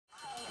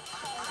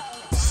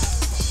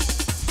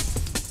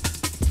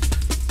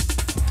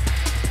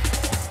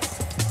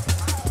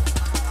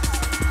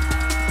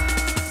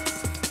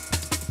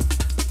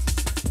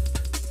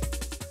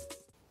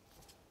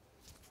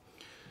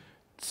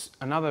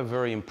another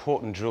very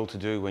important drill to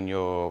do when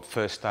you're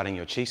first starting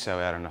your Chiso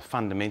out, and a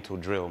fundamental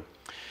drill,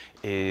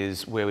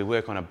 is where we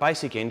work on a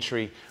basic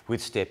entry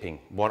with stepping.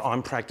 What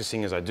I'm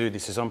practicing as I do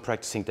this is I'm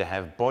practicing to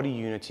have body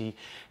unity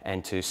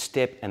and to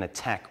step and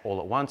attack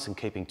all at once and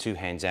keeping two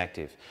hands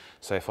active.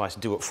 So if I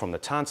do it from the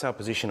Tansal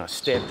position, I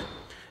step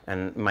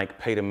and make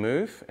Peter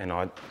move, and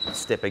I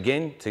step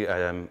again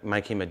to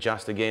make him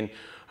adjust again.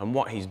 And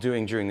what he's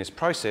doing during this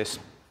process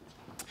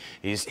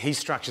is his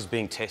structure's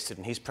being tested,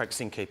 and he's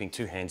practicing keeping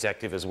two hands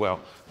active as well.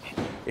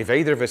 If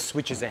either of us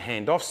switches a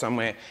hand off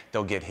somewhere,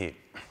 they'll get hit.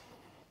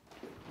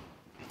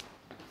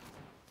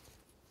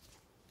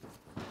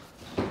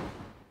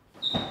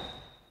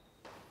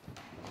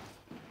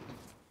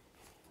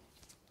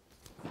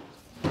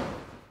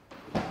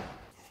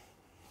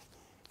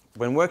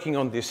 When working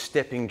on this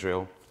stepping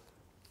drill,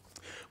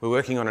 we're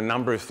working on a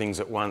number of things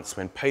at once.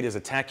 When Peter's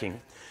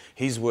attacking,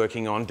 he's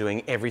working on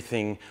doing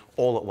everything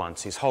all at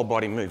once. His whole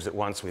body moves at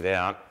once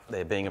without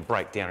there being a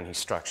breakdown in his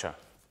structure.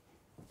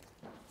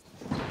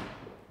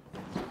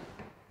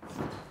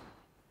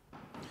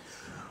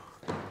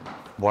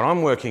 What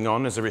I'm working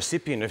on as a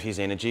recipient of his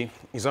energy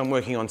is I'm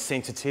working on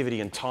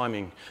sensitivity and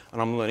timing, and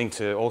I'm learning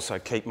to also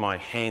keep my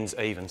hands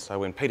even. So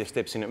when Peter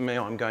steps in at me,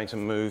 I'm going to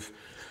move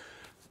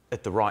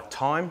at the right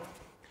time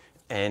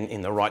and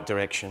in the right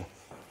direction.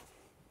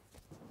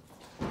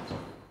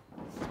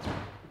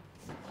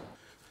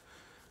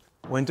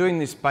 When doing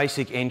this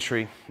basic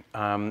entry,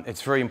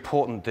 it's very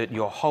important that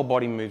your whole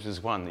body moves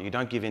as one, that you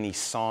don't give any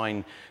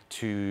sign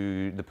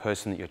to the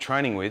person that you're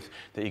training with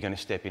that you're going to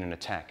step in and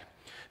attack.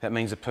 That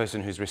means the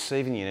person who's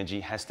receiving the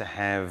energy has to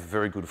have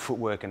very good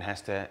footwork and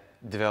has to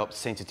develop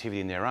sensitivity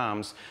in their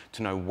arms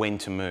to know when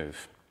to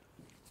move.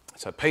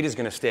 So Peter's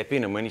going to step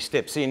in, and when he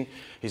steps in,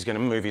 he's going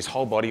to move his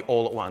whole body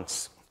all at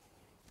once.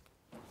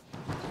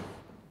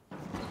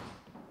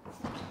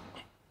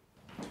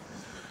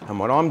 And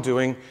what I'm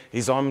doing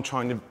is I'm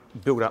trying to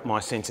build up my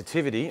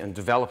sensitivity and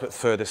develop it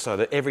further so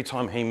that every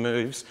time he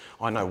moves,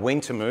 I know when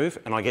to move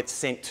and I get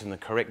sent in the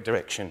correct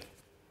direction.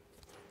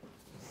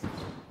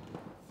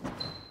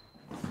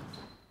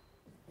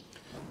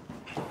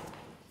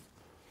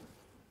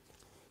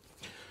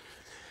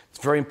 It's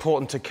very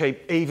important to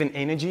keep even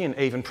energy and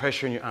even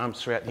pressure in your arms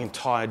throughout the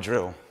entire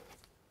drill.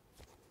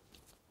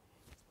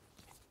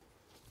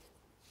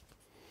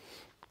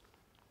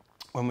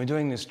 When we're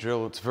doing this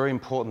drill, it's very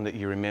important that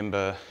you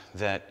remember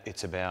that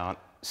it's about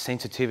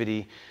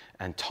sensitivity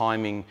and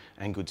timing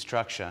and good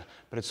structure,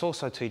 but it's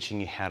also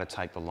teaching you how to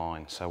take the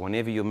line. So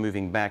whenever you're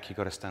moving back, you've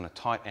got to stay in a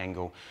tight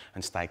angle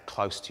and stay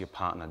close to your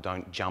partner.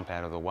 Don't jump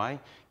out of the way.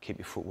 Keep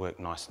your footwork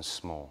nice and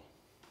small.